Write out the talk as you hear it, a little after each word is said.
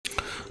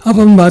अब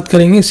हम बात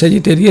करेंगे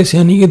सेजिटेरियस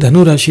यानी कि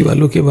धनु राशि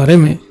वालों के बारे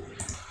में।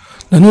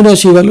 धनु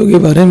राशि वालों के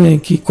बारे में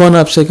कि कौन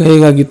आपसे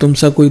कहेगा कि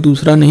तुमसा कोई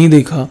दूसरा नहीं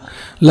देखा,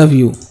 लव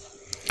यू।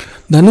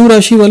 धनु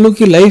राशि वालों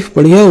की लाइफ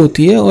बढ़िया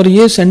होती है और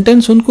ये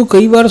सेंटेंस उनको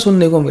कई बार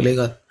सुनने को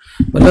मिलेगा।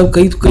 मतलब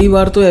कई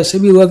बार तो ऐसे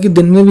भी हुआ कि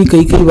दिन में भी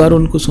कई बार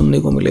उनको सुनने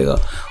को मिलेगा,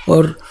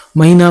 और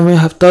महीना में,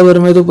 हफ्ता भर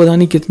में तो पता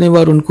नहीं कितने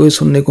बार उनको ये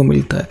सुनने को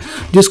मिलता है।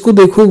 जिसको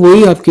देखो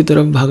वही आपकी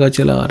तरफ भागा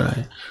चला आ रहा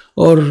है,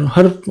 और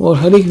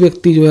हर एक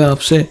व्यक्ति जो है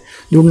आपसे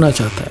जुड़ना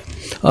चाहता है।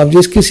 आप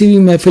जिस किसी भी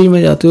महफिल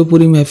में जाते हो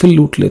पूरी महफिल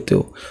लूट लेते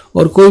हो,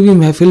 और कोई भी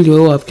महफिल जो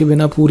है आपके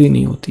बिना पूरी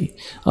नहीं होती।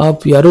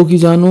 आप यारों की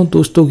जानो,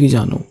 दोस्तों की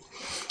जानो,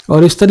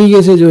 और इस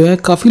तरीके से जो है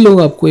काफ़ी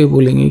लोग आपको ये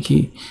बोलेंगे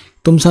कि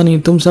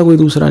तुमसा कोई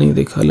दूसरा नहीं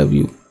देखा, लव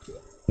यू।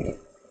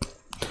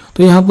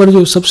 तो यहाँ पर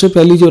जो सबसे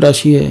पहली जो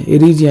राशि है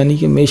एरीज यानी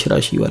कि मेष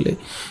राशि वाले,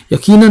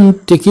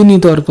 यकीनी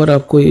तौर पर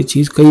आपको ये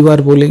चीज़ कई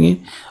बार बोलेंगे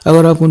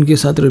अगर आप उनके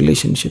साथ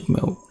रिलेशनशिप में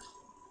हो।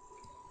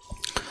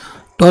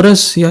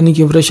 टॉरस यानी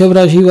कि वृषभ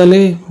राशि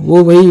वाले,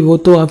 वो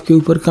तो आपके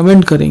ऊपर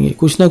कमेंट करेंगे,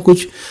 कुछ ना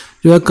कुछ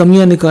जो है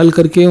कमियां निकाल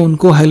करके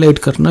उनको हाईलाइट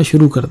करना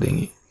शुरू कर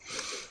देंगे।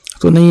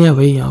 तो नहीं है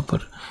भाई यहाँ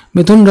पर।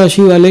 मिथुन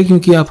राशि वाले,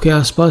 क्योंकि आपके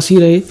आसपास ही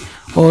रहे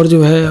और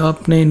जो है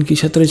आपने इनकी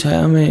छत्र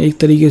छाया में एक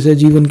तरीके से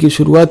जीवन की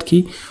शुरुआत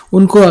की,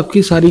 उनको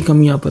आपकी सारी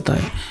कमियां पता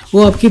है।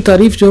 वो आपकी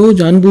तारीफ जो है वो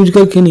जानबूझ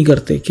करके नहीं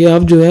करते कि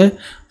आप जो है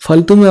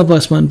फालतू में आप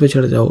आसमान पे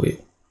चढ़ जाओगे।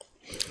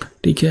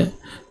 ठीक है।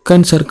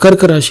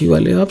 कर्क राशि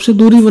वाले आपसे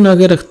दूरी बना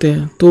के रखते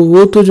हैं, तो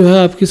वो तो जो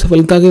है आपकी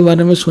सफलता के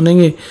बारे में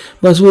सुनेंगे,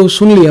 बस वो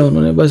सुन लिया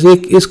उन्होंने, बस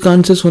एक इस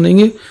कान से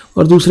सुनेंगे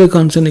और दूसरे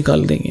कान से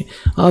निकाल देंगे।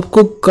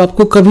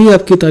 आपको कभी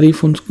आपकी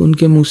तारीफ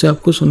उनके मुंह से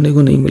आपको सुनने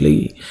को नहीं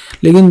मिलेगी।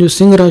 लेकिन जो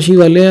सिंह राशि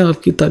वाले हैं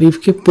आपकी तारीफ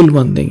के पुल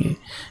बांध देंगे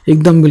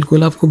एकदम,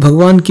 बिल्कुल आपको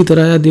भगवान की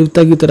तरह या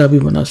देवता की तरह भी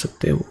बना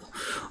सकते हो।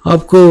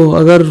 आपको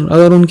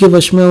अगर उनके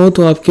वश में हो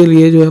तो आपके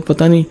लिए जो है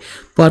पता नहीं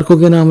पार्कों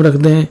के नाम रख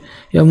दें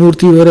या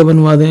मूर्ति वगैरह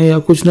बनवा दें या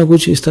कुछ ना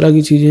कुछ इस तरह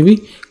की चीज़ें भी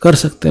कर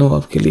सकते हो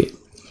आपके लिए।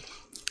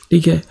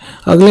 ठीक है।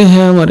 अगले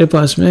हैं हमारे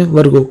पास में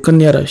वर्गो,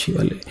 कन्या राशि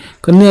वाले।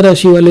 कन्या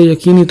राशि वाले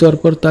यकीनी तौर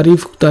पर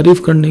तारीफ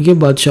करने के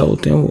बादशाह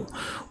होते हैं।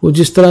 वो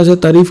जिस तरह से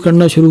तारीफ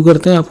करना शुरू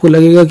करते हैं आपको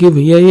लगेगा कि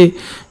भैया ये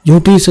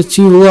झूठी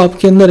सच्ची, वो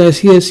आपके अंदर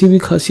ऐसी भी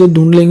खासियत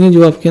ढूंढ लेंगे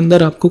जो आपके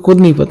अंदर आपको खुद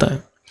नहीं पता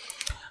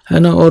है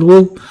ना। और वो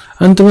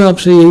अंत में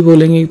आपसे यही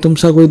बोलेंगे कि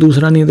तुमसा कोई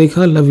दूसरा नहीं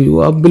देखा, लव यू।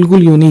 आप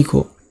बिल्कुल यूनिक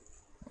हो।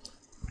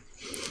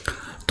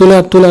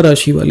 तुला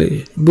राशि वाले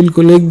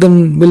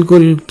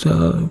बिल्कुल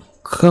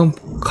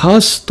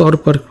खास तौर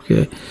पर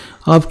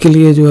आपके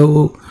लिए जो है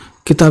वो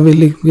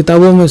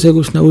किताबों में से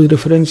कुछ ना कुछ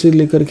रेफरेंसेस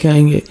लेकर के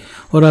आएंगे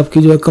और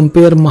आपकी जो है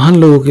कंपेयर महान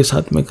लोगों के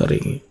साथ में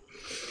करेंगे,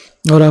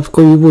 और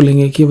आपको भी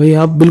बोलेंगे कि भाई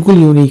आप बिल्कुल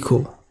यूनिक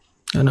हो,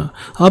 है ना।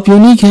 आप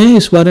यूनिक हैं,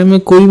 इस बारे में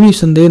कोई भी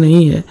संदेह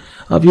नहीं है।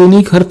 आप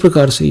यूनिक हर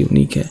प्रकार से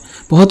यूनिक है।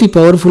 बहुत ही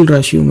पावरफुल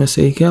राशियों में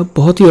से एक है। आप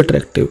बहुत ही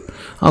अट्रैक्टिव,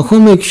 आंखों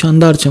में एक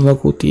शानदार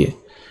चमक होती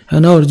है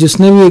ना। और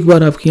जिसने भी एक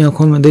बार आपकी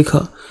आंखों में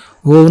देखा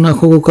वो उन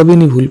आंखों को कभी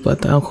नहीं भूल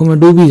पाता, आंखों में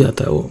डूब ही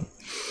जाता है वो।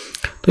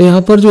 तो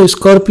यहाँ पर जो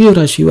स्कॉर्पियो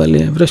राशि वाले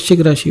हैं, वृश्चिक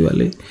राशि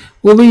वाले,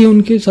 वो भी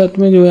उनके साथ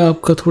में जो है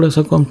आपका थोड़ा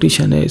सा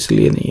कंपटीशन है,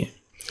 इसलिए नहीं है।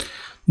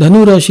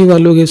 धनु राशि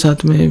वालों के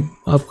साथ में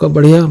आपका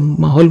बढ़िया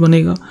माहौल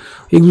बनेगा।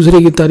 एक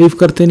दूसरे की तारीफ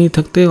करते नहीं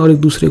थकते और एक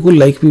दूसरे को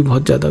लाइक भी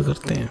बहुत ज़्यादा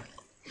करते हैं।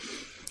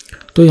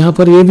 तो यहाँ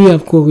पर ये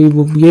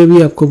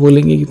भी आपको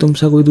बोलेंगे कि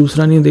तुमसा कोई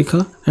दूसरा नहीं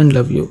देखा एंड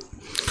लव यू।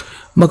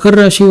 मकर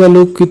राशि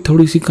वालों की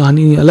थोड़ी सी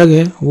कहानी अलग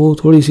है। वो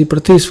थोड़ी सी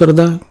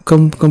प्रतिस्पर्धा,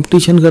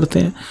 कंपटीशन करते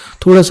हैं,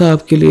 थोड़ा सा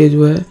आपके लिए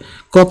जो है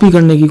कॉपी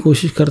करने की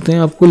कोशिश करते हैं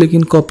आपको,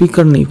 लेकिन कॉपी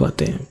कर नहीं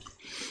पाते हैं,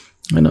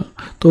 है ना।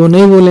 तो वो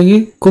नहीं बोलेंगे।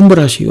 कुंभ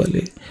राशि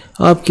वाले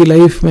आपकी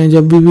लाइफ में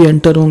जब भी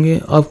एंटर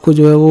होंगे आपको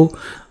जो है वो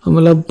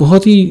मतलब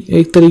बहुत ही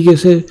एक तरीके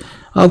से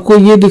आपको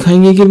ये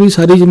दिखाएंगे कि भाई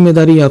सारी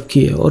जिम्मेदारी आपकी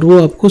है, और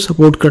वो आपको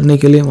सपोर्ट करने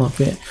के लिए वहाँ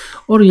पे है।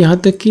 और यहाँ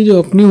तक कि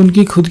जो अपनी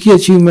उनकी खुद की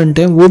अचीवमेंट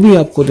है वो भी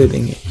आपको दे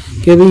देंगे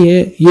कि भाई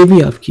ये भी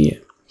आपकी है।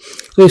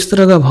 तो इस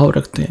तरह का भाव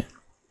रखते हैं।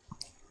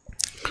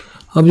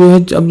 अब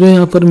जो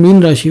यहाँ पर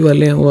मीन राशि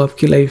वाले हैं वो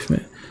आपकी लाइफ में,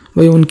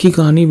 भाई उनकी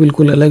कहानी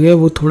बिल्कुल अलग है।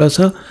 वो थोड़ा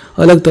सा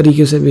अलग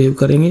तरीके से बिहेव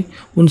करेंगे।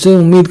 उनसे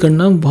उम्मीद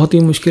करना बहुत ही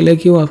मुश्किल है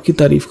कि वो आपकी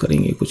तारीफ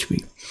करेंगे कुछ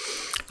भी।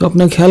 तो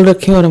अपना ख्याल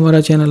रखें और हमारा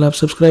चैनल आप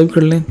सब्सक्राइब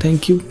कर लें।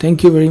 Thank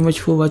you very much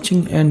for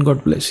watching and God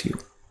bless you.